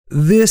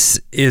This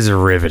is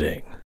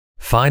riveting.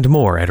 Find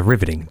more at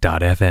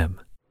riveting.fm.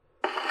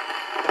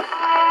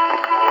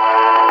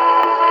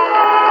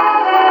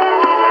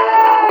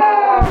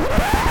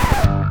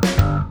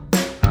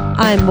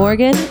 I'm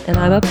Morgan, and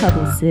I'm a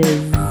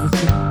publicist.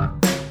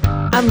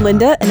 I'm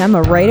Linda, and I'm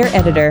a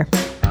writer-editor.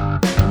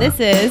 And this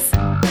is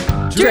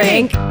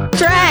Drink,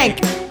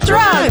 Drank,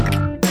 Drunk!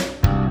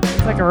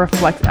 It's like a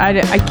reflex.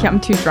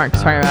 I'm too drunk to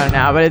talk about it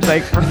now, but it's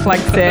like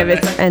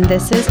reflexive. And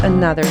this is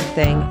another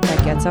thing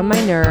that gets on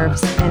my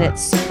nerves, and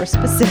it's super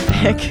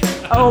specific.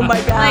 Oh my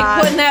God.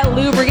 Like putting that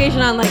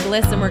lubrication on, like,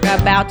 listen, we're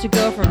about to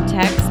go from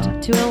text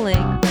to a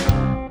link.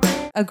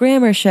 A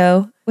grammar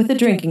show with a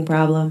drinking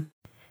problem.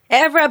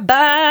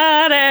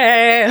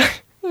 Everybody!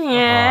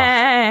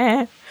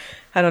 Yeah.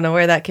 I don't know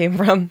where that came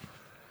from.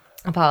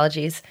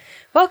 Apologies.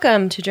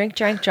 Welcome to Drink,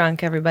 Drank,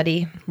 Drunk,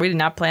 everybody. We did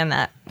not plan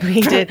that. We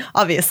did,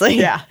 obviously.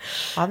 Yeah.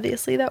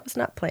 Obviously, that was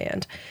not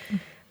planned.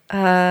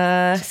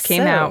 Just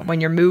came out when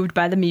you're moved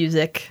by the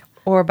music.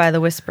 Or by the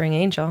Whispering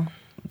Angel.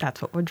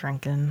 That's what we're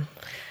drinking.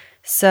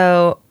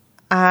 So,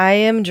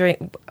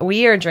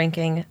 we are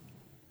drinking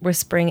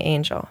Whispering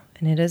Angel.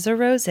 And it is a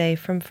rosé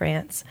from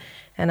France.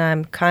 And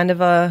I'm kind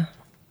of a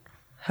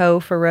hoe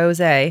for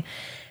rosé.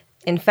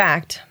 In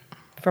fact,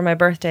 for my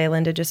birthday,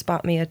 Linda just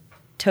bought me a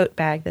tote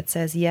bag that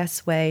says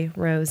Yes Way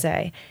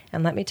Rosé.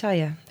 And let me tell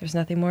you, there's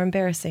nothing more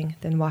embarrassing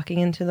than walking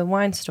into the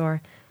wine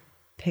store,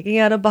 picking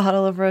out a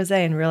bottle of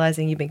rosé and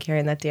realizing you've been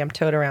carrying that damn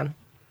tote around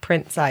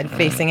print side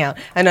facing out.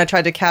 And I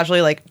tried to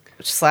casually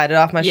slide it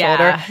off my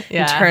shoulder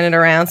and turn it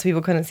around so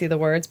people couldn't see the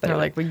words. But they're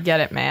like, we get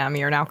it, ma'am.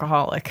 You're an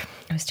alcoholic.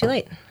 It was too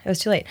late.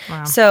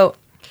 Wow. So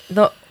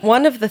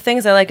one of the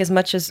things I like as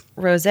much as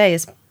rosé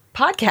is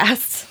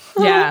podcasts.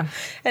 Yeah.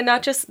 And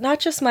not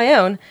just my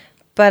own,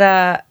 but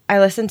I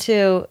listen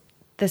to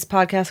this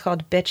podcast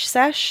called Bitch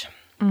Sesh,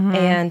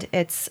 and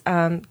it's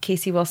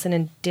Casey Wilson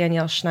and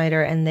Danielle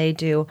Schneider, and they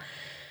do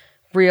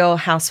Real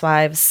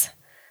Housewives,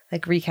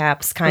 like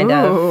recaps, kind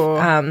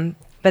of.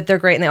 But they're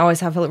great, and they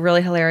always have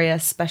really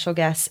hilarious special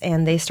guests,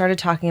 and they started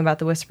talking about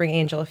the Whispering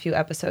Angel a few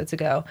episodes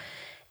ago,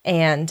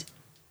 and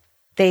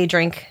they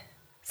drink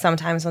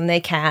sometimes when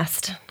they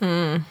cast,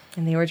 and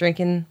they were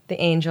drinking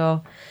the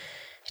Angel.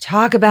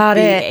 Talk about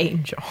the it.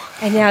 Angel.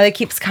 And now it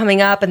keeps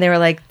coming up, and they were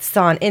like,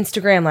 saw on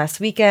Instagram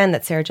last weekend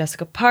that Sarah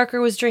Jessica Parker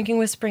was drinking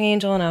Whispering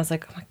Angel, and I was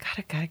like, oh my God,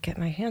 I gotta get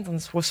my hands on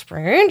this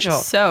Whispering Angel.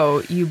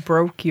 So you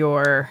broke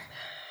your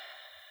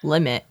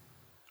limit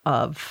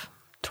of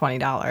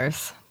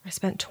 $20. I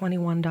spent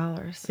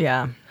 $21.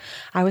 Yeah.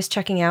 I was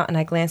checking out, and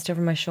I glanced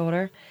over my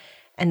shoulder,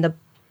 and the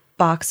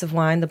box of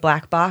wine, the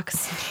black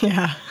box.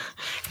 Yeah.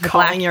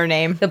 Calling your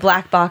name. The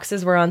black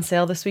boxes were on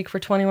sale this week for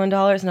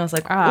 $21, and I was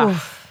like,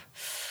 oof.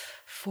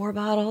 4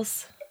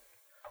 bottles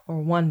or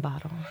 1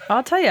 bottle?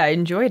 I'll tell you, I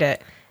enjoyed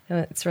it.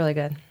 It's really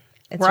good.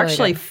 We're really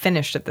actually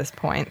finished at this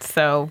point,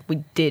 so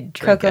we did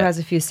drink Coco it. has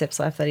a few sips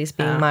left that he's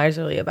being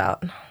miserly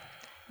about.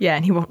 Yeah,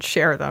 and he won't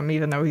share them,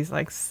 even though he's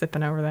like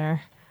sipping over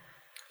there.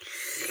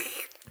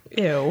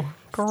 Ew.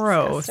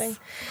 Gross. Disgusting.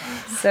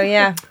 So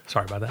yeah.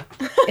 Sorry about that.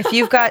 If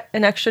you've got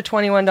an extra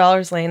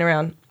 $21 laying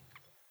around,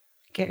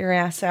 get your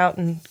ass out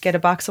and get a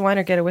box of wine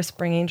or get a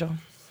Whispering Angel.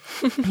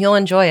 You'll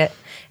enjoy it.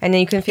 And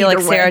then you can feel Either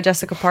like way. Sarah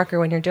Jessica Parker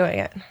when you're doing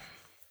it.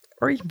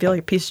 Or you can feel like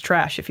a piece of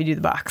trash if you do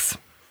the box.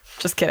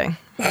 Just kidding.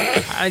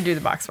 I do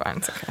the box wine.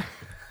 It's okay.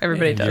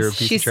 Everybody And you're a does.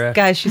 piece of trash.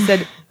 Guys, she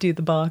said, do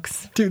the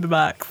box. Do the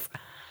box.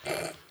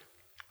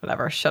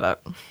 Whatever. Shut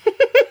up.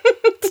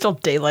 It's still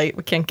daylight.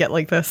 We can't get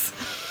like this.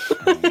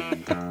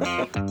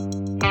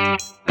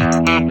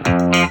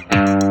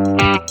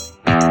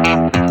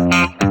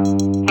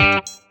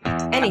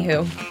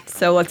 Anywho.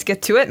 So let's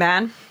get to it,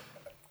 man.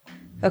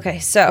 Okay,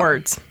 so.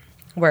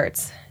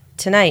 Words.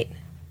 Tonight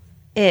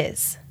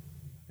is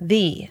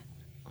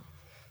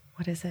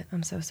what is it?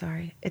 I'm so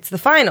sorry. It's the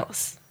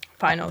finals. The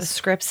Finals.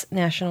 Scripps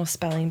National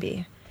Spelling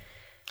Bee.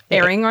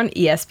 Airing on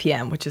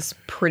ESPN, which is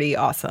pretty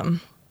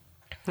awesome.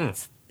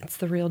 It's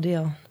the real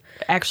deal.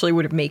 It actually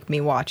would make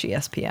me watch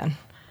ESPN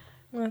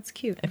Well, that's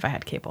cute. if I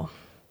had cable.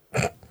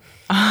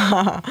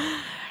 Because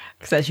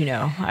as you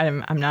know,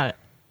 I'm not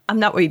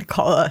what you'd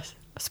call a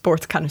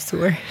sports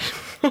connoisseur.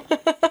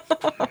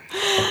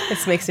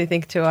 This makes me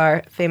think to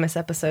our famous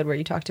episode where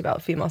you talked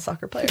about female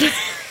soccer players.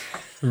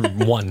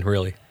 One,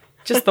 really.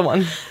 Just the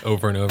one.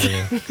 Over and over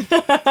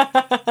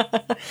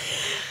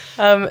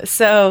again.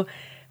 So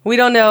we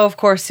don't know, of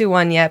course, who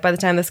won yet. By the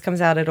time this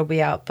comes out, it'll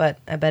be out. But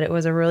I bet it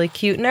was a really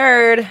cute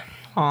nerd.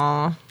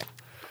 Aw.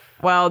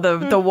 Well,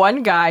 the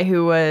one guy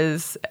who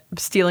was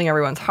stealing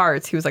everyone's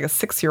hearts, he was like a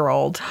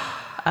 6-year-old,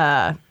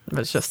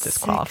 was just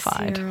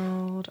disqualified.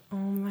 6-year-old. Oh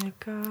my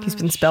God. He's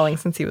been spelling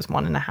since he was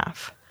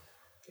 1.5.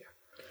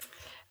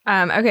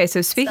 Okay,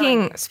 so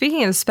speaking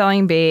of the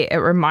spelling bee, it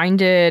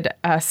reminded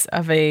us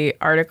of a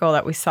article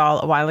that we saw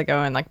a while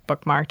ago and like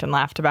bookmarked and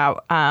laughed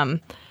about.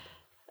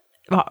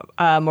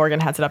 Morgan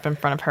has it up in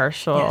front of her.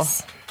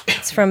 Yes.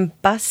 It's from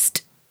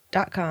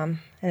bust.com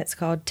and it's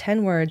called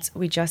 10 Words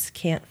We Just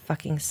Can't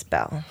Fucking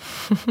Spell.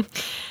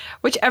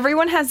 Which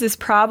everyone has this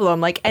problem,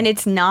 like, and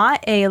it's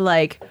not a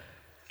like,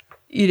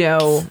 you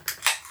know,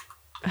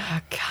 Oh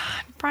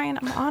God, Brian,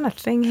 I'm on a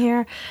thing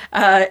here.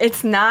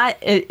 It's not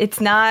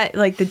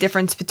like the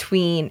difference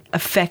between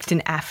affect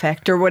and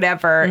affect or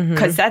whatever,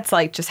 because that's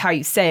like just how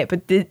you say it.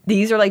 But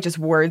these are like just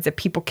words that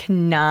people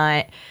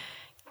cannot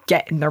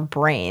get in their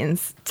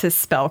brains to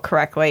spell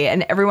correctly,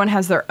 and everyone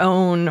has their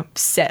own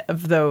set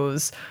of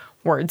those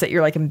words that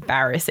you're like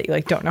embarrassed that you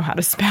like don't know how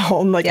to spell,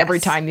 and like every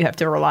time you have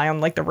to rely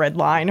on like the red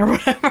line or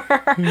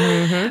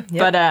whatever.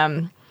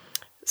 But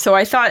so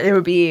I thought it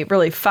would be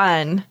really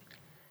fun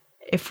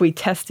if we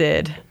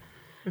tested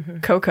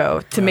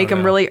Coco to make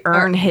him really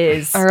earn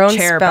his our own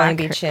chair spelling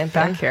back, bee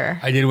champion. back here.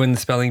 I did win the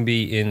spelling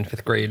bee in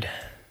 5th grade,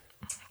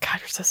 God,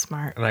 you're so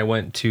smart. and I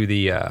went to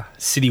the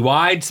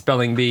citywide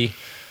spelling bee,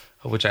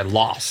 of which I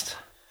lost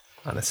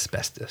on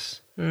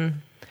asbestos.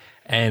 And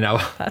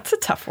That's a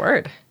tough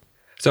word.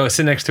 so I was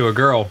sitting next to a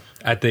girl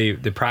at the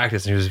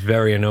practice, and she was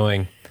very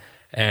annoying.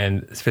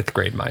 And it's 5th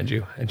grade, mind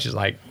you. And she's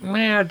like,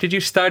 "Man, did you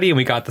study?" And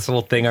we got this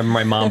little thing. I remember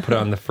my mom put it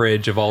on the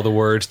fridge of all the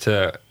words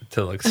to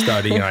like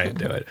study, and I didn't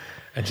do it.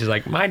 And she's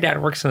like, "My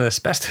dad works in an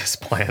asbestos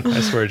plant." I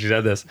swear she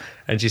said this.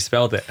 And she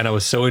spelled it. And I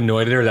was so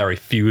annoyed at her that I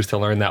refused to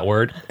learn that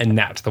word. And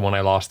that's the one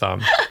I lost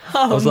on.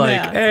 I was like,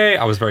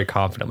 I was very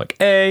confident. I'm like,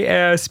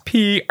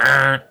 A-S-P.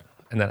 And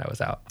then I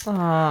was out.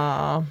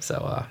 Aww.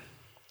 So,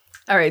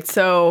 All right,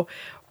 so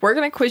we're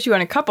going to quiz you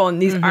on a couple,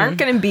 and these aren't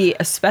going to be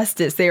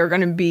asbestos. They are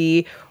going to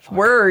be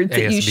words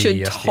that you should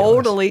ASB,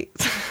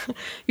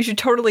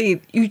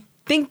 totally, you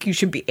think you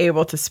should be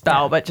able to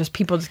spell, but just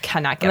people just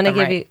cannot get I'm them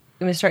going to right.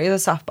 I'm going to start you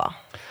with a softball.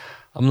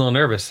 I'm a little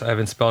nervous. I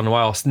haven't spelled in a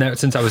while.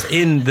 Since I was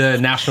in the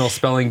National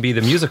Spelling Bee,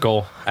 the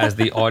musical, as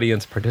the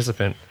audience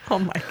participant Oh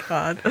my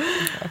God.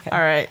 All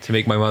right. to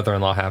make my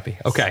mother-in-law happy.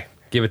 Okay,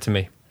 give it to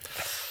me.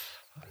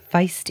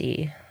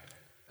 Feisty.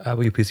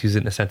 Will you please use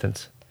it in a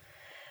sentence?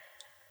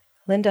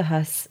 Linda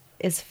Huss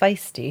is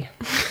feisty.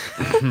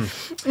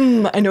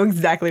 I know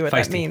exactly what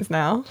that Feisty. means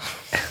now.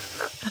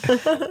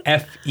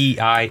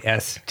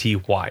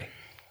 F-E-I-S-T-Y.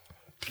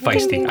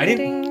 Feisty. Ding, I ding,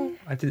 didn't. ding.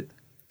 I did.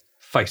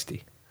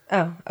 Feisty.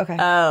 Oh, okay.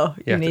 Oh,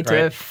 you have to- need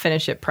to right.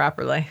 finish it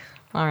properly.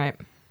 All right.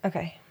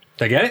 Okay.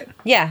 Did I get it?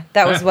 Yeah,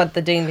 that was Yeah. what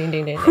the ding, ding,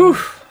 ding, ding, ding.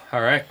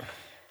 All right.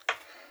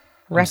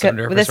 so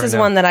nervous This right is now.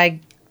 one that I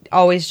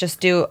always just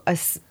do a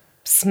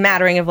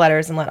smattering of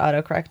letters and let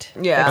autocorrect.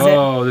 Yeah. fix it.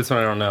 Oh, this one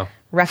I don't know.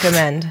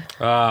 Recommend.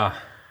 That's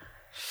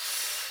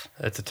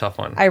a tough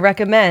one. I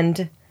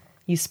recommend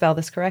you spell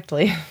this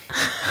correctly.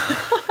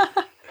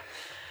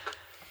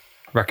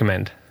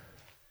 Recommend.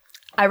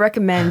 I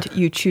recommend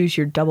you choose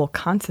your double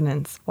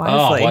consonants Oh,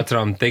 wisely. that's what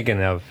I'm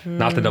thinking of.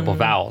 Not the double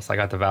vowels. I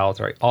got the vowels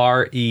right.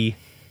 R-E-C-C-O.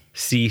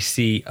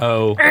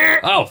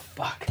 Oh,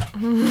 fuck.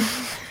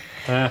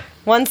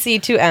 1 C,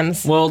 2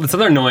 M's. Well, this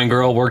other annoying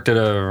girl worked at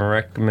a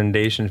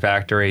recommendation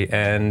factory,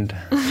 and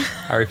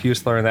I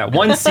refuse to learn that.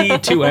 1 C,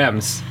 2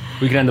 M's.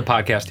 We can end the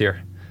podcast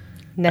here.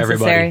 Necessary.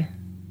 everybody.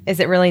 Is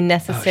it really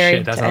necessary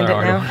shit, that's to end it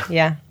another now? hard one.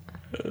 Yeah.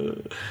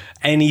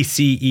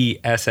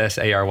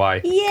 N-E-C-E-S-S-A-R-Y.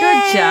 Good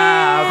job.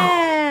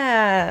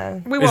 Yeah.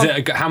 We Is won't,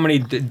 it, how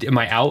many, am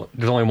I out?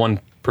 There's only one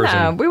person.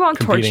 No, we won't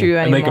torture competing. you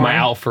Like, am I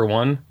anymore. out for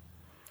one?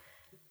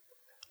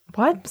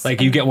 what? Like,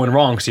 you get one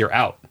wrong, so you're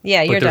out.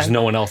 Yeah, you're But there's done.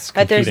 no one else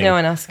But there's competing. no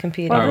one else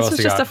competing. Well, All right, this what was else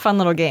you just got? a fun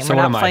little game. So We're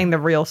what not am I? playing the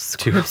real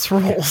Scripps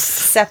rules.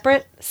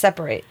 Separate,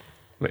 separate.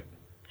 Wait,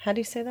 How do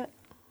you say that?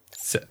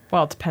 it's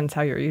Well, it depends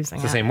how you're using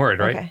it. the same word,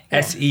 right? Okay, yeah.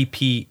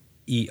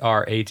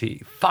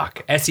 S-E-P-E-R-A-T.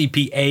 Fuck.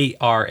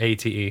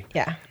 S-E-P-A-R-A-T-E.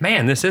 Yeah.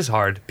 Man, this is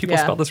hard. People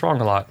Yeah. spell this wrong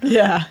a lot.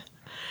 Yeah.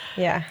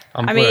 Yeah.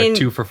 I'm I mean-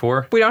 2 for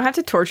 4. We don't have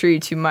to torture you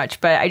too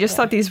much, but I just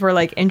thought these were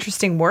like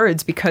interesting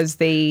words because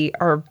they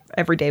are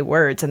everyday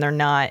words and they're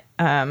not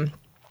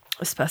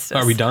asbestos.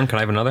 Are we done? Can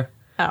I have another?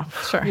 Oh,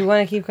 sure. You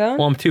want to keep going?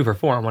 Well, I'm 2 for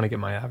 4. I want to get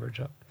my average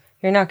up.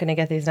 You're not going to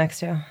get these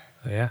next two.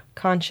 Oh, yeah.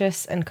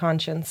 Conscious and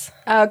conscience.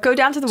 Go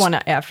down to the one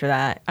after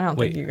that. I don't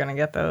Wait. think you're going to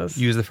get those.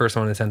 Use the first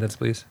one in a sentence,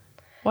 please.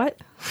 What?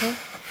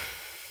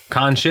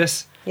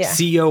 Conscious. Yeah.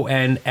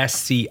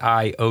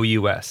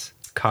 C-O-N-S-C-I-O-U-S.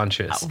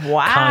 Conscious.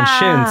 Wow.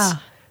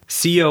 Conscience.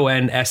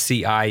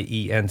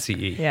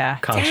 C-O-N-S-C-I-E-N-C-E. Yeah.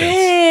 Conscience.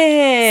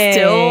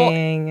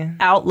 Dang.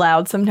 Out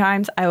loud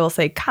sometimes I will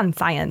say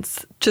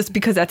conscience just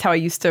because that's how I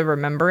used to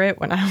remember it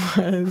when I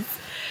was.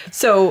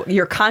 So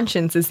your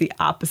conscience is the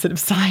opposite of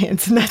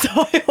science, and that's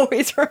how I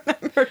always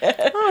remembered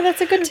it. Oh,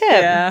 that's a good tip.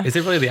 Yeah. Is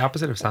it really the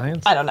opposite of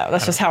science? I don't know.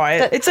 That's just how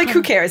it's like,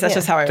 who cares? That's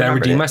just how I Did I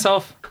remembered redeem it.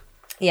 myself?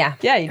 Yeah.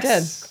 Yeah, you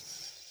did.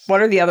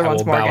 What are the other I ones,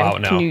 will bow Morgan?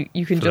 out now Can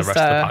you can for just the rest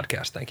of the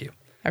podcast. Thank you.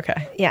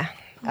 Okay. Yeah.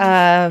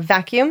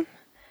 Vacuum,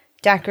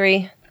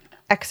 daiquiri,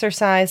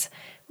 exercise,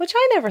 which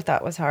I never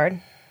thought was hard.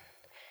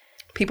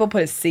 People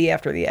put a C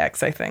after the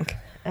X, I think.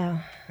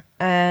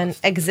 And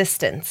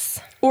existence.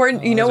 Or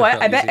you know those are what?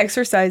 fairly I bet easy.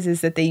 exercise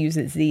is that they use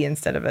a Z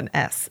instead of an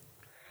S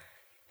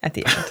at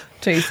the end.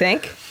 So you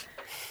think?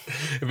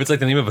 If it's like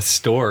the name of a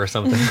store or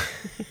something.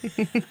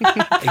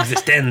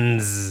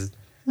 Existence.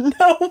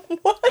 No,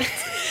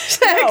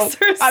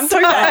 I'm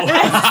talking about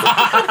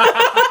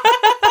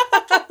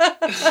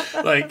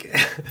Like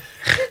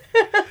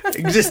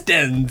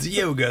Existence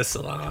Yoga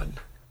Salon.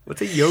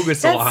 What's a yoga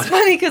salon? That's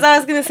funny because I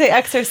was going to say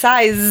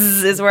exercise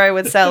is where I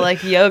would sell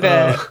like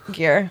yoga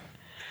gear.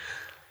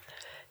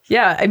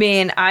 Yeah, I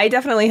mean, I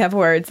definitely have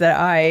words that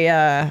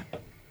I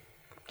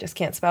Just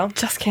can't spell.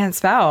 just can't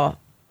spell.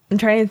 I'm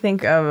trying to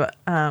think of,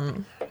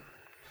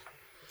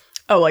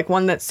 like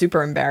one that's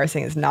super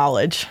embarrassing is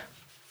knowledge.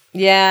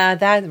 Yeah,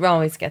 that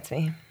always gets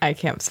me. I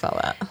can't spell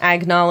that.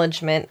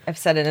 Acknowledgement. I've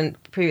said it in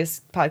previous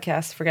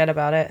podcasts. Forget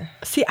about it.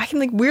 See, I can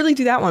like weirdly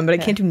do that one, but I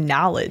can't do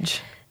knowledge.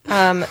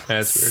 That's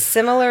weird.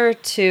 Similar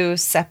to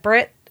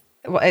separate.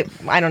 Well,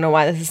 I don't know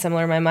why this is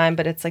similar in my mind,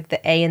 but it's like the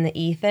A and the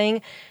E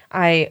thing.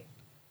 I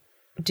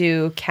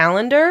do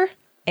calendar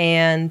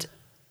and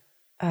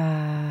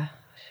I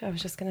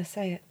was just gonna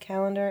say it.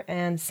 Calendar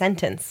and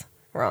sentence.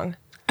 Wrong.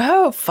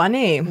 Oh,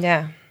 funny.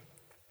 Yeah.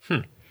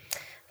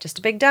 Just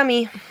a big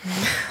dummy.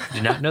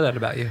 Did not know that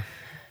about you.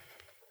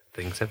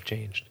 Things have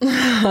changed.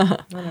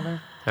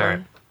 Whatever. All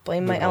right.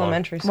 Blame my Move along.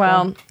 elementary school.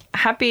 Well,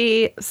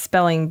 happy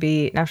Spelling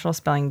Bee, National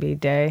Spelling Bee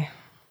Day.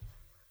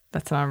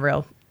 That's not a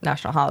real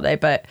national holiday,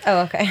 but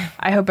oh, okay.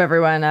 I hope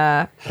everyone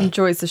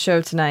enjoys the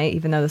show tonight,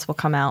 even though this will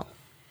come out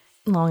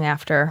long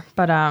after.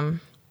 But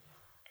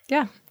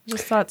yeah,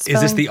 just thought Is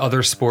this spelling- the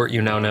other sport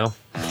you now know?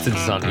 Since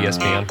it's on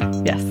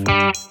ESPN. Yes.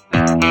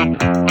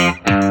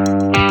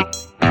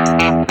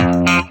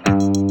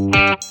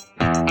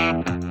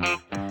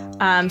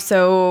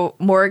 So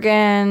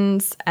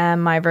Morgan's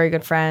and my very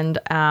good friend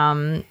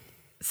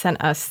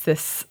sent us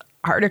this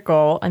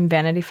article on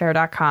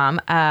VanityFair.com.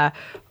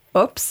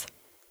 Oops,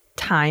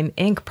 Time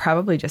Inc.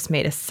 probably just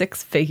made a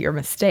 6-figure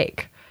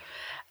mistake.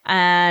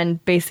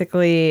 And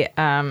basically,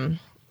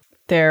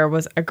 there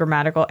was a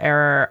grammatical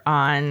error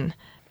on.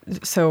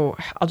 So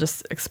I'll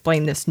just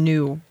explain this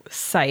new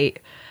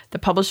site. The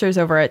publishers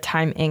over at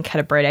Time Inc. had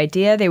a bright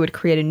idea. They would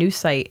create a new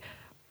site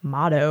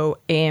motto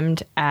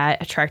aimed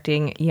at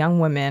attracting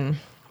young women,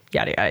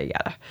 yada, yada,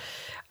 yada.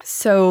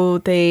 So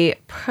they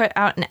put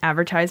out an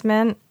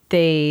advertisement.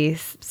 They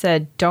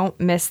said, "Don't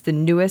miss the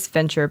newest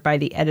venture by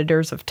the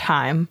editors of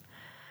Time."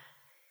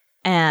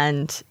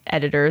 And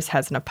editors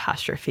has an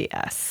apostrophe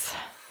S.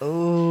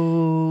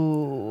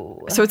 Ooh.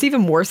 So it's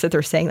even worse that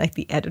they're saying like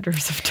the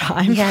editors of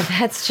Time. Yeah,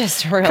 that's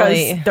just Because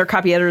really. their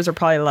copy editors are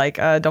probably like,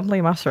 don't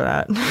blame us for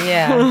that.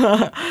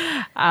 Yeah.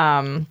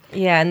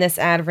 Yeah, and this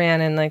ad ran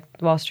in like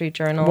Wall Street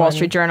Journal. Wall and-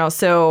 Street Journal.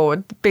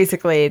 So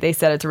basically, they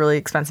said it's a really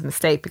expensive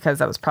mistake because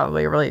that was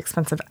probably a really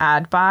expensive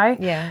ad buy.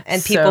 Yeah,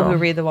 and people So- who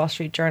read the Wall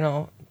Street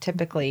Journal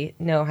typically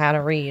know how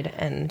to read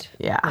and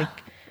Yeah.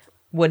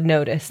 would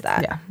notice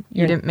that. Yeah.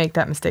 You didn't make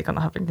that mistake on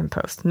the Huffington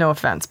Post. No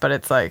offense, but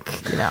it's like,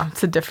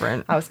 it's a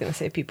different. I was going to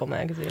say People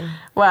Magazine.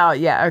 Well,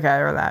 yeah, okay,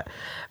 or that.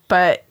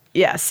 But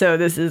yeah, so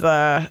this is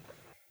the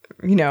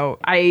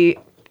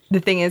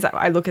thing is,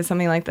 I look at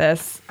something like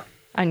this,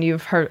 and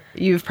you've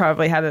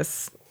probably had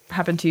this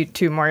happen to you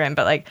too, Morgan,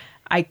 but like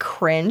I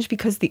cringe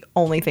because the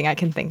only thing I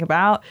can think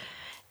about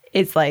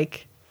is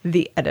like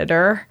the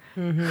editor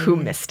who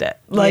missed it.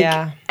 Like,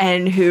 Yeah.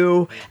 and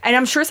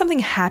I'm sure something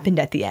happened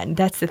at the end.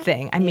 That's the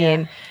thing. I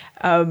mean,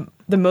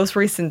 the most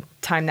recent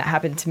time that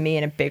happened to me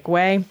in a big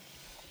way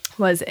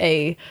was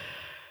a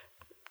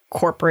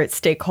corporate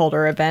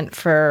stakeholder event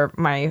for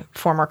my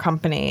former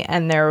company.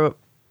 And there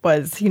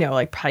was,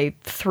 like probably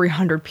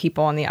 300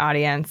 people in the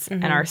audience.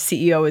 And our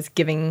CEO was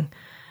giving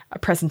a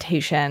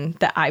presentation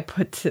that I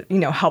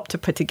helped to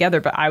put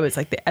together, but I was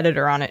like the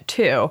editor on it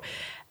too.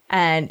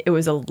 And it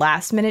was a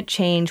last minute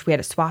change. We had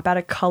to swap out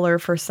a color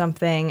for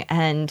something.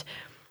 And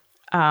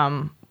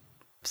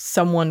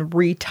someone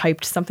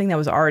retyped something that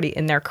was already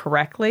in there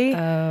correctly.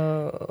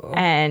 Oh.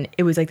 And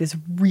it was like this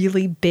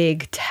really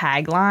big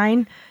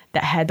tagline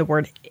that had the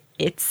word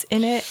 "it's"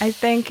 in it, I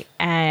think.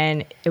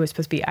 And it was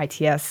supposed to be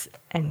ITS,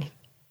 and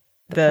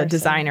the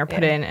designer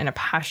put in an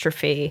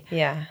apostrophe.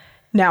 Yeah.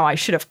 Now, I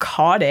should have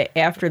caught it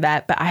after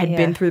that, but I had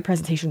been Yeah. through the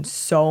presentation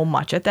so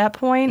much at that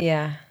point.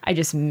 Yeah. I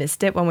just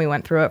missed it when we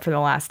went through it for the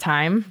last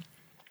time.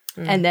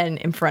 And then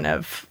in front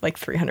of like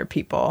 300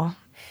 people.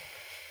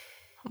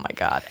 Oh my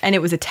God. And it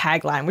was a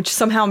tagline, which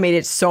somehow made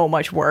it so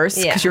much worse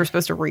because Yeah. you were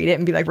supposed to read it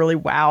and be like really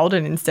wowed.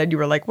 And instead you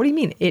were like, what do you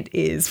mean it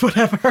is?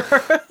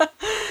 Whatever.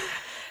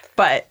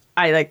 But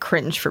I like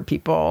cringe for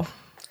people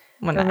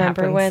when that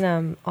Remember happens.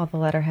 when all the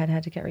letterhead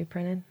had to get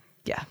reprinted?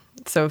 Yeah.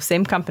 So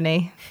same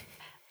company.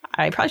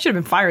 I probably should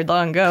have been fired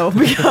long ago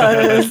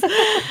because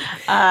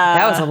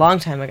That was a long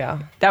time ago.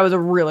 that was a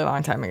really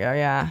long time ago.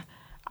 Yeah.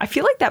 I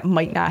feel like that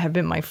might not have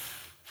been my,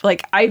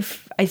 I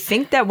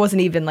think that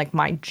wasn't even like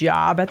my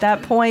job at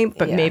that point,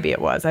 but Yeah. maybe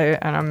it was. And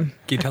I'm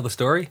Can you tell the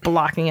story?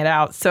 blocking it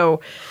out. So,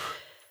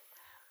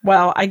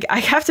 well, I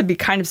have to be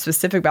kind of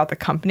specific about the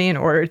company in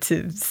order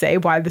to say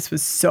why this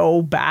was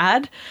so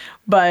bad.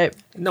 But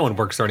No one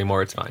works there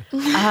anymore. It's fine.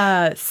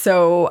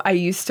 so I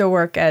used to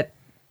work at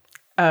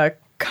a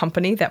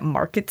company that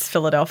markets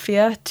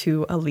Philadelphia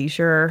to a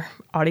leisure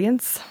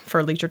audience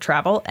for leisure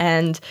travel.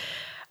 And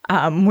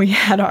we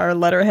had our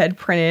letterhead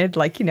printed,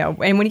 and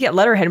when you get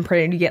letterhead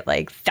printed, you get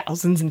like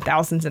thousands and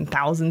thousands and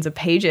thousands of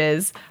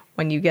pages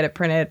when you get it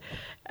printed.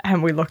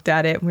 And we looked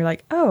at it and we're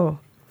like, oh,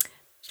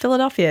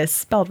 Philadelphia is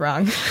spelled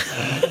wrong.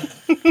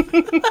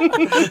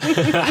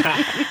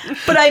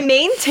 But I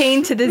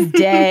maintain to this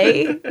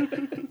day,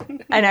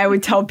 and I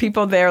would tell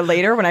people there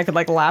later when I could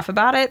like laugh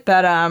about it,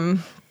 that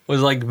Was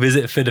it like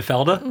Visit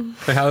Fidelfelda?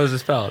 Like, how is it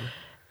spelled?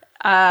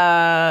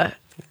 What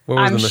was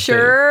I'm the mistake?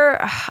 sure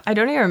I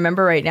don't even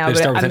remember right now, Did it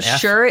but start with I'm an F?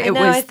 sure it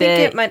was I think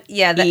it might.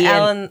 Yeah, the E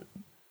L and- and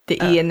the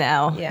E and the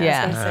L.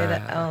 yeah, I was gonna say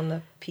the L and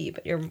the P,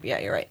 but you're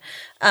right.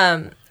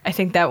 I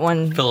think that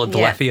one.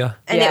 Philadelphia.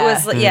 And Yeah. it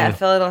was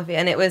Philadelphia,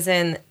 and it was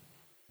in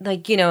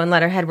like in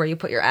letterhead where you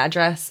put your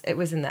address. It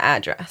was in the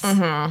address.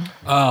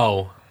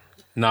 Oh,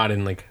 not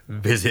in like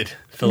Visit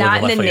Not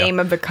Philadelphia. in the name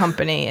of the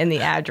company and the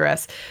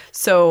address.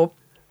 So,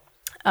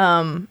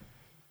 I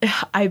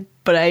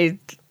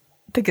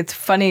think it's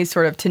funny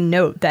sort of to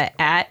note that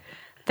at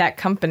that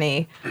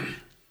company,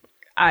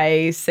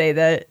 I say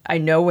that I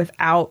know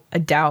without a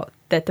doubt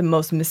that the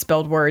most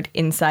misspelled word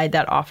inside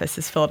that office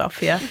is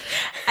Philadelphia.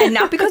 And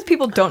not because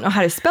people don't know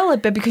how to spell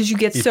it, but because you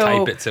get You so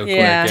type it so quick.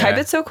 yeah. type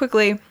it so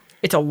quickly.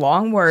 It's a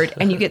long word,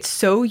 and you get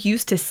so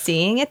used to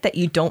seeing it that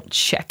you don't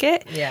check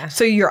it. Yeah.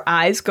 So your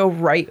eyes go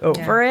right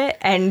over it,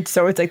 and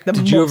so it's like the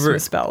most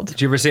misspelled. Did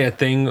you ever see a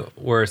thing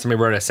where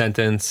somebody wrote a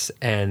sentence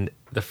and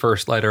the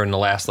first letter and the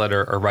last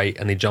letter are right,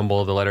 and they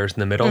jumble the letters in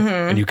the middle,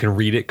 and you can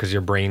read it because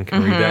your brain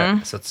can read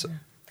that? So that's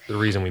the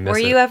reason we miss Were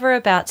it. you ever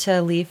about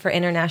to leave for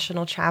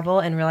international travel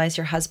and realize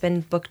your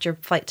husband booked your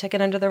flight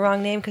ticket under the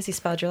wrong name because he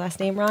spelled your last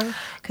name wrong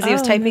because he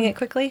was typing it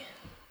quickly?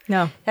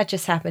 No. That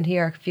just happened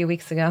here a few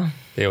weeks ago.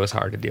 It was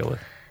hard to deal with.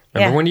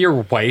 Remember when your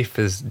wife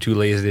is too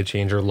lazy to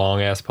change her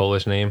long ass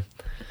Polish name?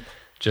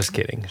 Just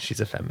kidding. She's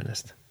a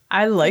feminist.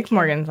 I like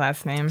Morgan's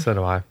last name. So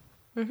do I.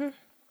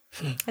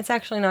 It's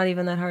actually not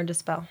even that hard to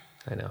spell.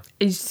 I know.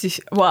 It's just,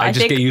 well, I just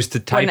think get used to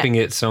when typing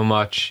it so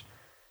much,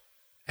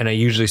 and I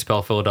usually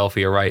spell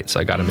Philadelphia right, so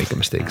I got to make a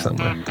mistake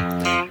somewhere.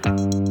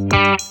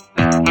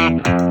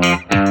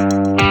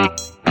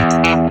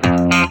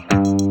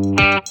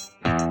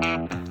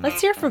 Let's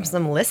hear from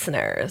some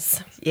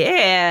listeners.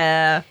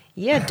 Yeah.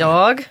 Yeah,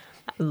 dog.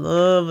 I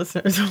love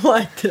listeners.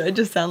 What? Did I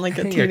just sound like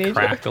a I teenager?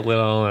 cracked a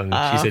little, and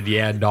she said,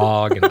 "Yeah,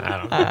 dog," and I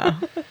don't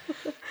know.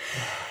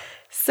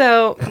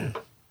 So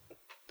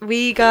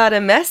we got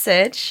a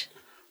message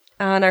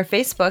on our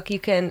Facebook. You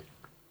can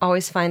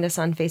always find us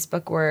on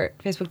Facebook. We're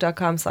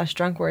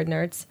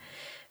facebook.com/drunkwordnerds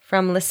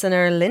from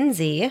listener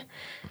Lindsay,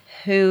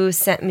 who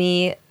sent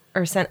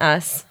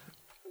us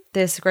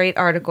this great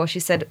article. She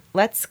said,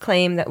 let's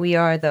claim that we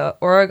are the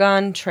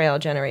Oregon Trail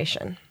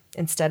generation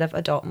instead of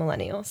adult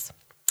millennials.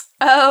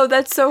 Oh,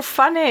 that's so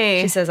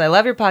funny. She says, I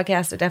love your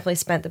podcast. I definitely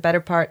spent the better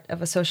part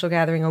of a social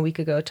gathering a week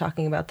ago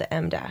talking about the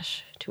M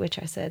dash, to which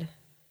I said,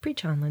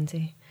 preach on,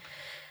 Lindsay.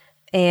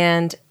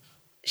 And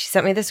she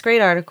sent me this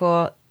great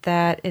article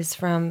that is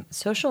from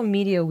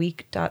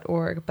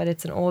socialmediaweek.org, but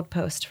it's an old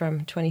post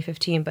from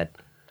 2015, but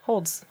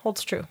holds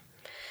true.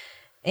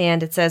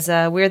 And it says,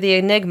 we're the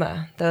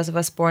enigma, those of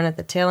us born at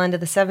the tail end of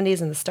the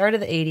 70s and the start of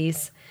the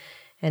 80s.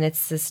 And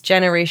it's this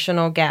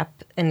generational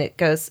gap, and it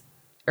goes,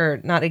 or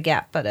not a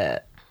gap,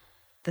 but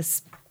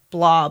this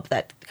blob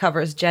that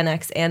covers Gen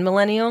X and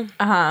millennial.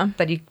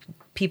 But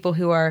people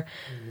who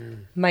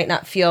might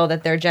not feel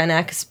that they're Gen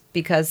X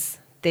because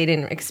they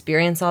didn't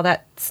experience all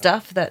that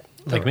stuff that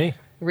Like me.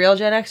 real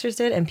Gen Xers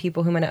did, and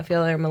people who might not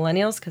feel they're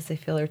millennials because they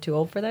feel they're too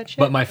old for that shit.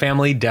 But my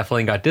family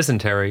definitely got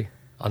dysentery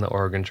on the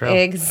Oregon Trail.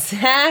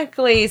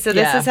 Exactly. So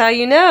this Yeah. is how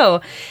you know.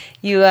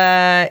 You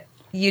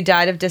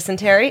died of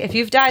dysentery. If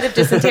you've died of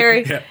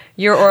dysentery,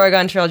 you're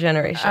Oregon Trail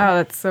generation. Oh,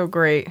 that's so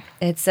great.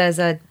 It says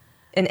an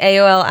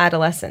AOL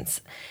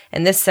adolescence.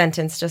 And this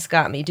sentence just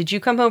got me. Did you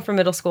come home from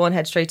middle school and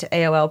head straight to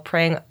AOL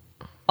praying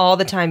all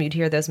the time you'd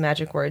hear those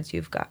magic words,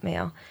 you've got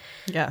mail?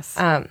 Yes.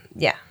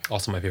 Yeah,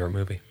 Also my favorite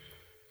movie.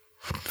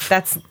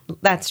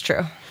 that's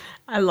true.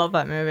 I love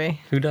that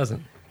movie. Who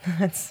doesn't?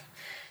 It's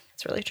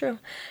really true.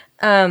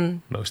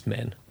 Most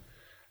men.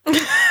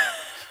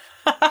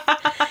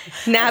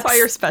 That's why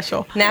you're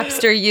special.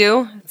 Napster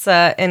U.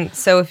 And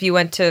so if you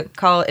went to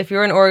college, if you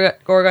were an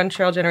Oregon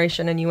Trail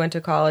generation and you went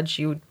to college,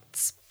 you would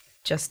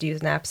just use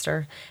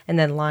Napster and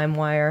then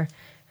LimeWire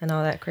and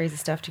all that crazy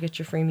stuff to get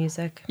your free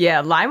music.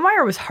 Yeah,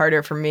 LimeWire was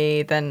harder for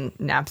me than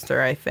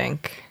Napster, I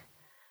think.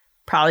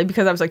 Probably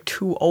because I was like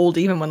too old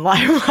even when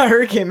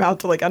LimeWire came out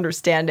to like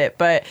understand it.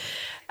 But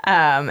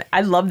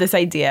I love this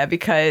idea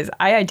because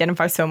I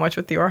identify so much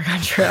with the Oregon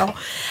Trail.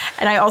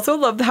 And I also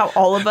love how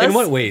all of us... In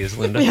what ways,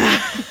 Linda?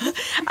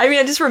 I mean,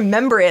 I just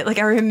remember it. Like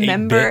I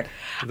remember...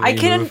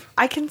 8-bit,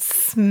 I can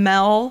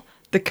smell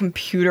the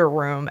computer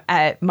room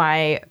at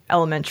my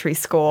elementary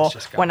school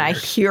just got when I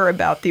weird. hear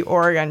about the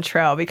Oregon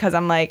Trail because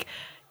I'm like...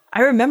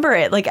 I remember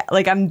it. Like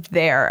I'm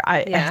there.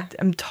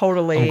 I'm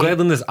totally... I'm glad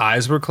Linda's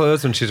eyes were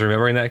closed when she's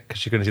remembering that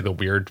because she couldn't see the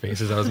weird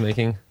faces I was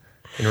making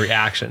in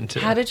reaction to.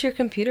 How did your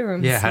computer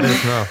room Yeah, how did it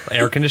smell?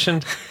 Air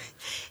conditioned?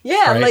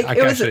 Yeah, Right? like I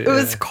it was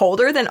actually-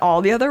 colder than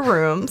all the other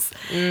rooms,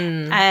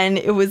 and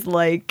it was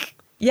like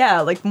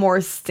like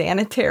more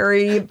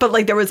sanitary, but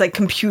like there was like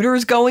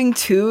computers going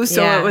too,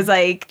 so Yeah. it was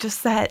like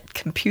just that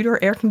computer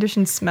air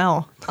conditioned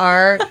smell.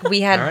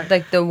 We had All right.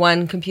 like the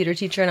one computer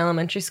teacher in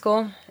elementary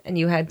school, and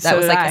you had that So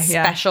was did like I, a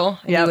yeah. special,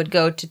 and Yep. you would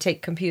go to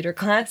take computer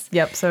class.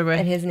 Yep, so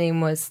And his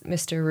name was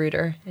Mr.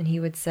 Reuter, and he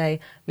would say,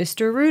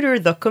 "Mr. Reuter,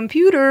 the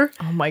computer."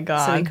 oh my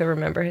god. So we could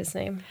remember his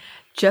name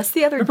Just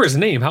the other Remember his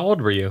name? How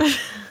old were you?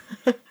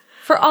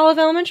 for all of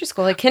elementary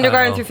school, like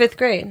kindergarten Oh. through 5th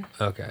grade.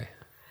 Okay.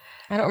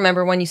 I don't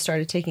remember when you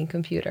started taking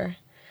computer.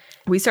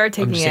 we started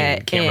I'm taking just saying,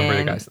 it can't remember the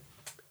in- guys.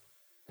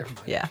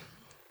 Yeah.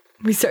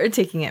 We started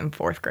taking it in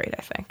 4th grade,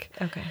 I think.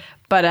 Okay.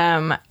 But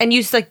And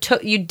you like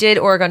took you did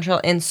Oregon Trail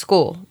in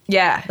school.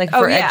 yeah, Like,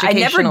 for I never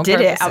educational did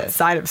it purposes.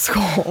 outside of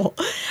school.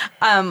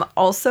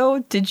 Also,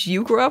 did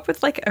you grow up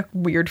with like a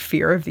weird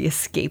fear of the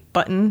escape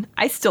button?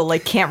 I still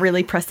like can't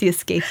really press the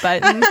escape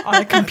button on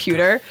a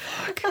computer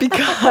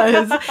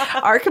because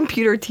our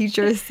computer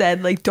teacher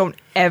said like don't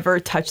ever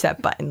touch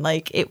that button,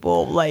 like it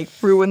will like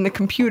ruin the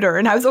computer.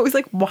 And I was always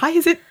like, why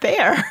is it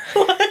there?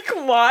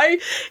 Like why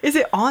is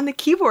it on the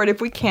keyboard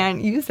if we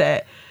can't use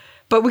it?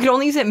 But we could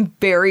only use it in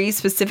very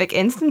specific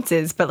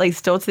instances. But like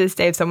still to this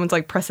day, if someone's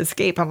like press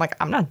escape, I'm like,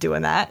 I'm not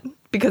doing that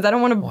because I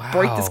don't want to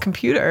break this Wow.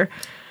 computer.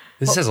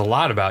 This says a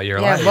lot about your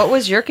Yeah. life. What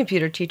was your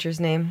computer teacher's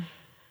name?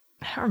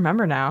 I don't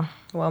remember now.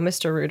 Well,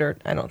 Mr. Reuter,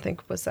 I don't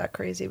think was that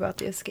crazy about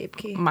the escape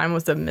key. Mine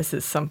was a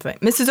Mrs. something.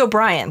 Mrs.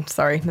 O'Brien.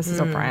 Sorry, Mrs.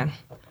 O'Brien.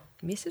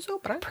 Mrs.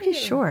 O'Brien. Pretty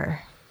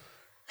sure.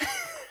 I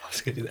was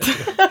gonna do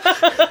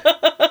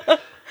that too.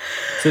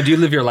 So do you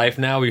live your life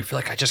now where you feel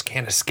like I just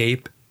can't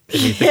escape?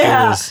 And you think it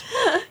was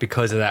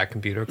because of that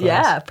computer class?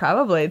 Yeah,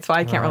 probably. It's why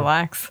I can't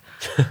relax.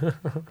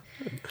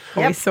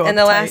 Always so And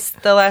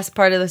uptight. the last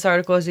part of this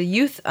article is a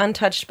youth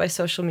untouched by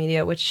social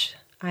media, which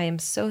I am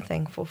so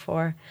thankful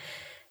for.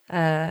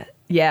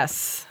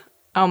 Yes.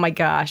 Oh my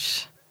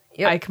gosh.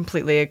 Yep. I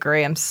completely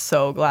agree. I'm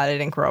so glad I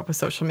didn't grow up with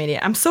social media.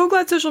 I'm so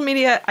glad social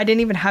media, I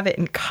didn't even have it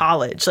in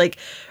college. Like,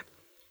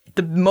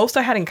 the most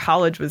I had in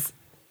college was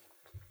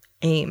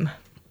AIM.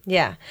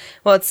 Yeah.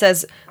 Well, it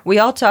says, we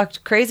all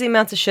talked crazy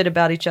amounts of shit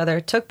about each other,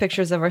 took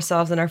pictures of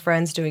ourselves and our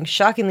friends doing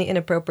shockingly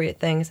inappropriate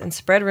things, and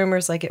spread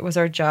rumors like it was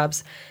our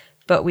jobs.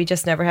 But we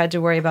just never had to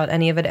worry about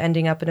any of it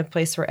ending up in a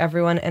place where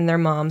everyone and their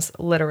moms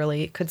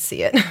literally could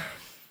see it. God,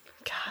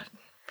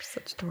 we're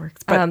such dorks.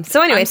 But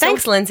So anyway, I'm so-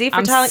 thanks, Lindsay, for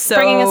I'm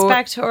bringing us so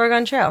back to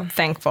Oregon Trail.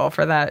 thankful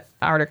for that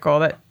article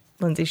that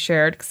Lindsay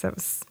shared because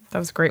that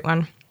was a great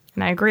one.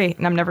 And I agree.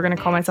 And I'm never going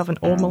to call myself an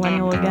old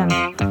millennial again.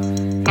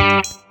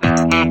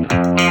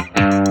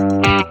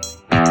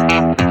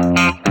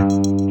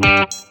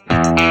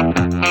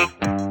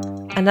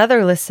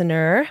 Another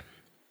listener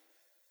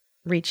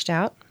reached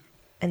out,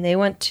 and they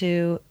want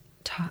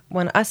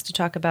us to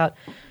talk about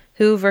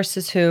who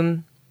versus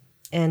whom,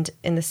 and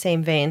in the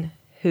same vein,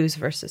 whose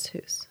versus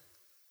whose.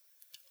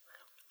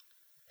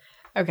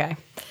 Okay.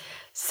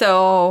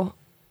 So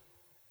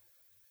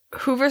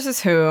who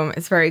versus whom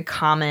is very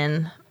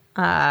common,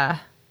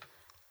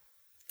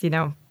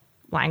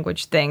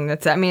 language thing.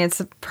 It's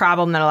a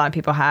problem that a lot of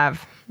people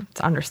have.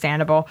 It's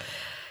understandable.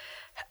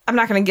 I'm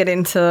not going to get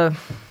into,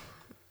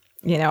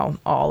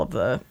 all of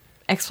the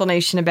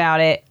explanation about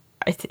it.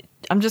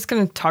 I'm just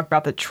going to talk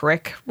about the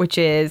trick, which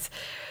is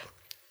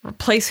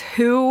replace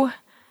who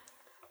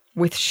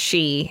with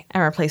she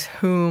and replace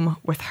whom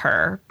with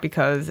her,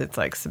 because it's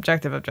like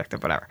subjective,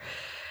 objective, whatever.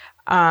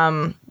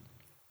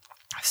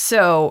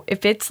 So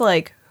if it's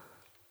like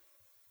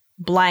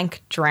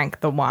blank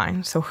drank the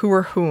wine, so who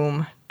or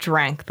whom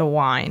drank the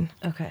wine.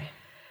 Okay.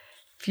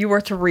 If you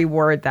were to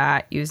reword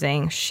that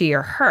using she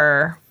or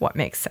her, what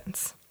makes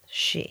sense?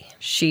 She.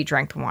 She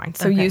drank the wine.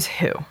 So Okay. use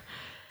who.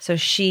 So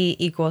she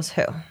equals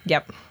who?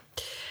 Yep.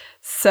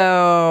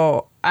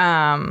 So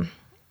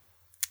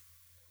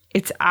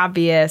it's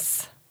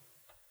obvious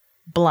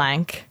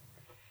blank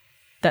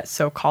that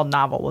so-called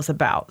novel was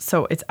about.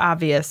 So it's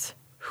obvious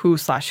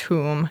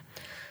who/whom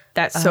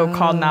that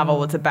so-called novel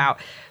was about.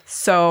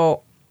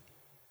 So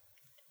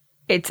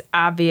it's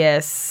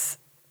obvious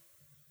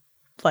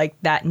like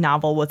that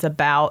novel was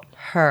about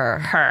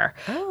her.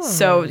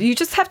 So you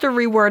just have to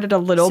reword it a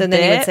little So bit.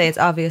 then you would say it's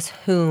obvious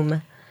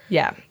whom.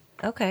 yeah.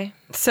 Okay.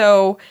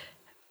 So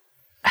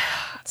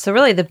So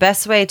really the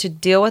best way to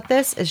deal with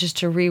this is just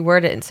to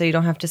reword it, and so you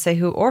don't have to say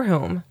who or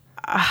whom.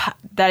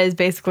 that is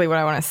basically what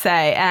I want to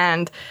say.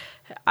 And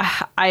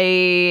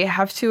I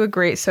have to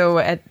agree. So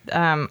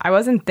I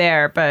wasn't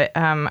there, but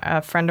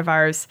a friend of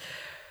ours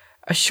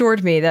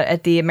assured me that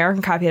at the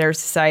American Copyeditor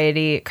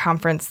Society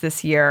conference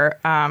this year,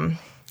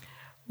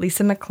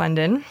 Lisa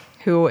McClendon,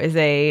 who is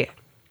a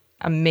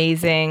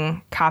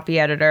amazing copy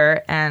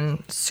editor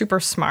and super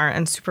smart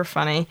and super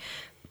funny,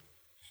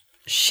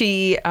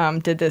 she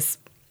did this,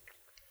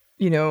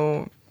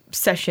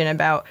 session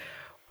about,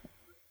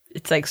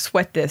 it's like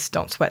sweat this,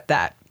 don't sweat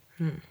that.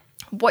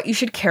 What you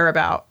should care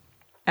about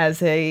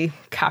as a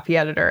copy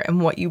editor and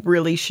what you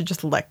really should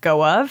just let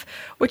go of,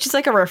 which is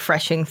like a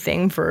refreshing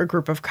thing for a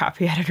group of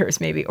copy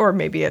editors maybe, or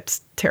maybe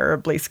it's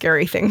terribly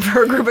scary thing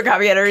for a group of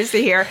copy editors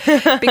to hear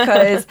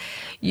because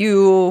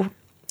you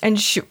And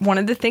one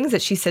of the things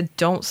that she said,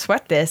 don't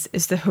sweat this,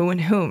 is the who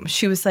and whom.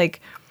 She was like,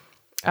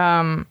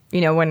 when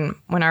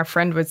our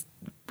friend was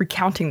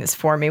recounting this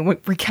for me,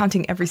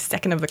 recounting every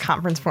second of the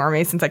conference for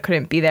me since I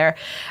couldn't be there,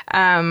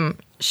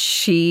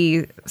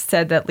 she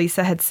said that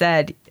Lisa had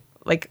said,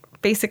 like,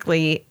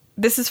 basically,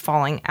 this is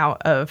falling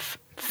out of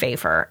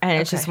favor. And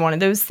it's just one of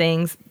those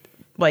things,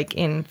 like,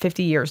 in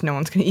 50 years, no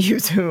one's going to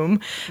use whom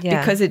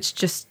because it's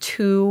just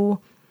too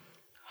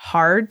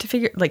hard to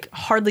figure. Like,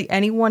 hardly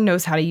anyone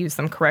knows how to use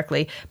them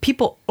correctly.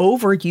 People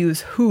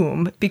overuse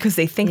whom because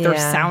they think they're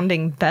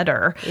sounding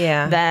better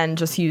than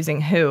just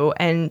using who.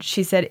 And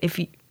she said,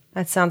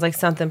 that sounds like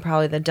something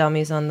probably the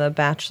dummies on The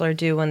Bachelor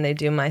do when they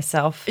do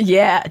myself.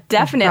 Yeah,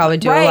 definitely. Probably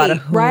do a lot of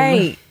whom.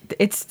 Right.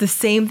 It's the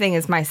same thing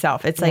as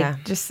myself. It's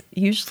like just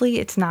usually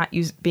it's not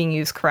being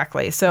used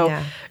correctly.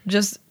 So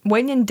just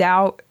when in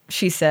doubt,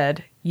 she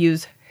said,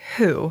 use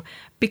who,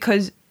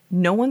 because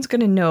no one's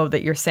going to know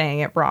that you're saying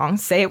it wrong.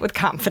 Say it with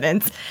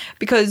confidence,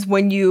 because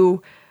when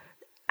you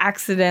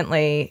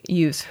accidentally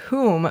use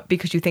whom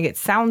because you think it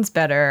sounds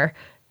better,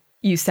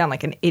 you sound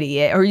like an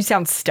idiot, or you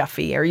sound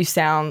stuffy, or you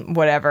sound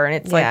whatever. And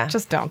it's like,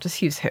 just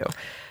use who.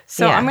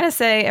 So I'm going to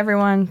say,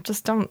 everyone,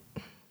 just don't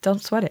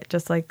sweat it.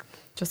 Just like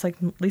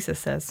Lisa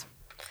says.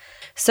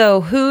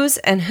 So whose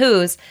and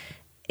whose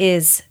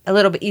is a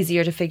little bit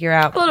easier to figure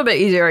out. A little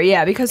bit easier,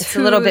 yeah, because it's a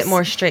little bit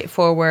more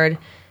straightforward.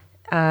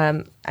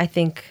 I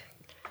think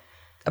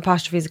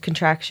apostrophes and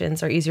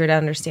contractions are easier to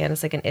understand.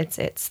 It's like an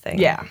it's thing.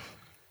 Yeah.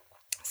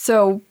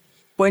 So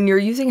when you're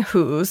using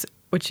whose,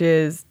 which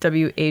is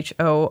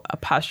WHO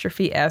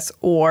apostrophe S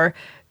or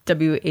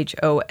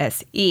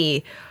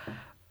WHOSE,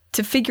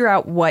 to figure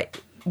out what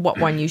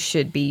one you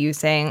should be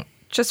using,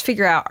 just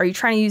figure out, are you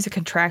trying to use a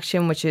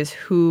contraction, which is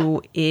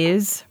who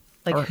is?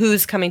 Like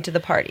who's coming to the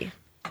party?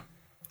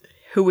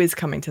 Who is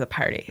coming to the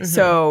party. Mm-hmm.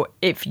 So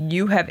if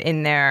you have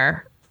in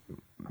there,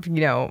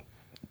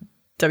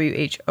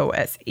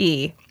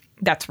 WHOSE,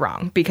 that's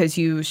wrong, because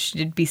you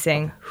should be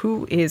saying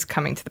who is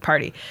coming to the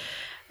party.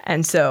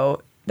 And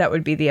so that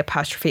would be the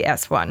apostrophe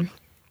S one.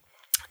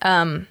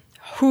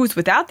 Who's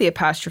without the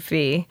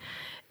apostrophe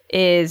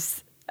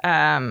is...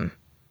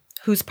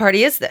 whose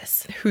party is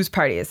this? Whose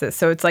party is this?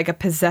 So it's like a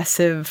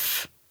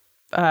possessive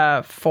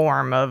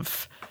form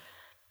of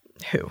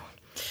who.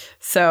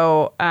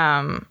 So,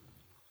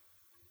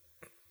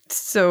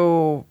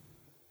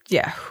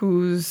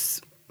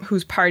 whose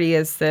party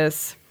is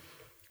this?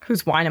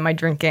 Whose wine am I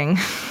drinking?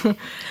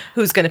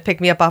 Who's going to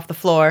pick me up off the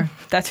floor?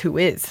 That's who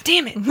is.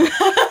 Damn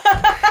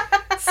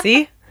it.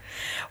 See?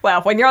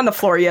 Well, when you're on the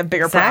floor, you have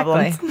bigger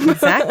problems.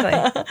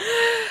 Exactly.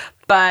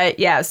 But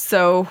yeah,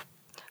 so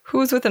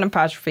who's with an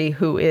apostrophe,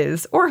 who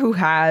is, or who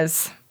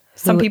has.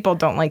 Some people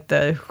don't like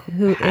the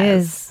who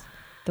is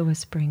the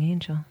whispering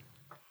angel.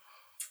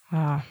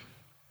 I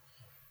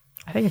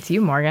think it's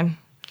you, Morgan,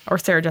 or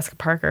Sarah Jessica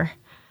Parker.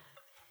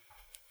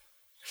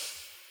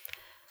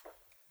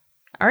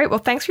 All right. Well,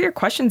 thanks for your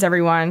questions,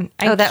 everyone.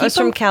 And that was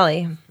from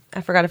Kelly. I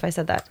forgot if I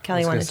said that.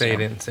 Kelly wanted to say. You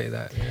didn't say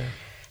that. Yeah.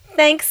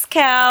 Thanks,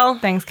 Cal.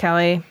 Thanks,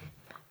 Kelly.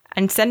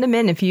 And send them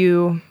in if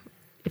you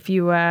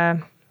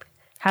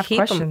have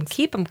questions.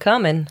 Keep them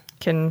coming.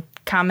 Can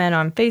comment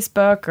on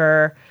Facebook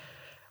or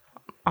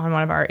on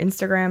one of our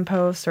Instagram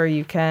posts, or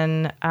you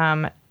can.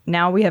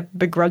 Now we have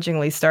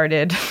begrudgingly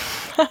started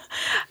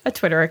a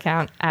Twitter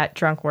account at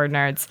Drunk Word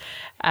Nerds.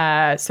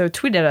 So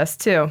tweet at us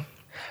too.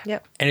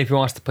 Yep. And if you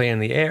want us to play in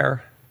the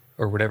air,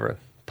 or whatever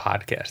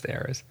podcast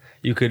air is,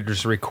 you could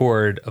just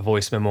record a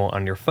voice memo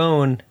on your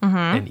phone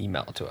and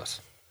email it to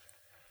us.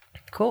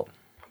 Cool.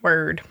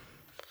 Word.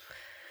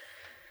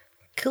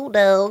 Cool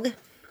dog.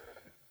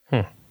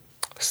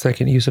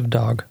 Second use of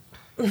dog.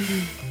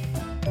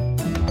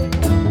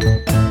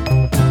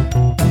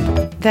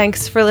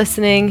 Thanks for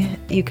listening.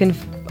 You can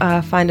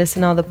find us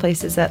in all the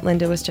places that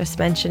Linda was just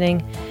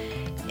mentioning.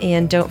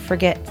 And don't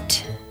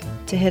forget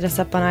to hit us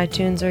up on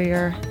iTunes or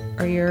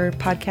your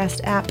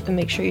podcast app, and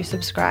make sure you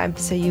subscribe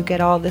so you get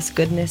all this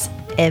goodness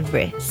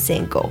every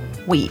single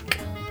week.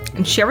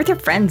 And share with your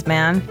friends,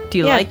 man. Do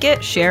you like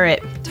it? Share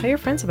it. Tell your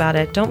friends about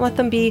it. Don't let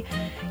them be...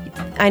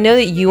 I know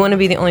that you want to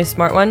be the only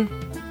smart one,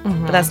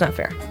 but that's not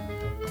fair.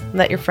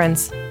 Let your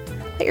friends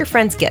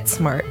get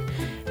smart.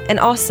 And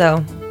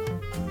also,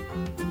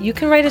 you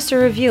can write us a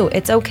review.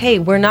 It's okay.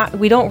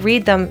 We don't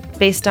read them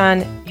based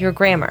on your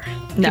grammar.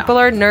 No. People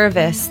are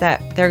nervous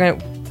that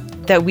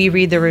that we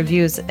read the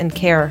reviews and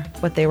care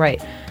what they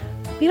write.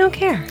 We don't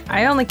care.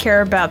 I only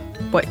care about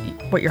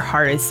what your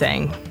heart is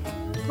saying.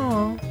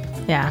 Oh,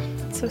 yeah.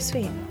 So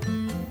sweet.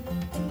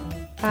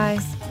 Bye.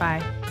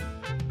 Bye.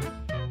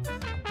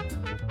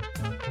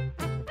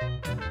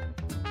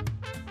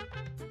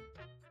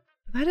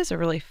 That is a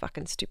really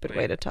fucking stupid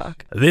way to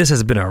talk. This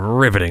has been a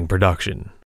riveting production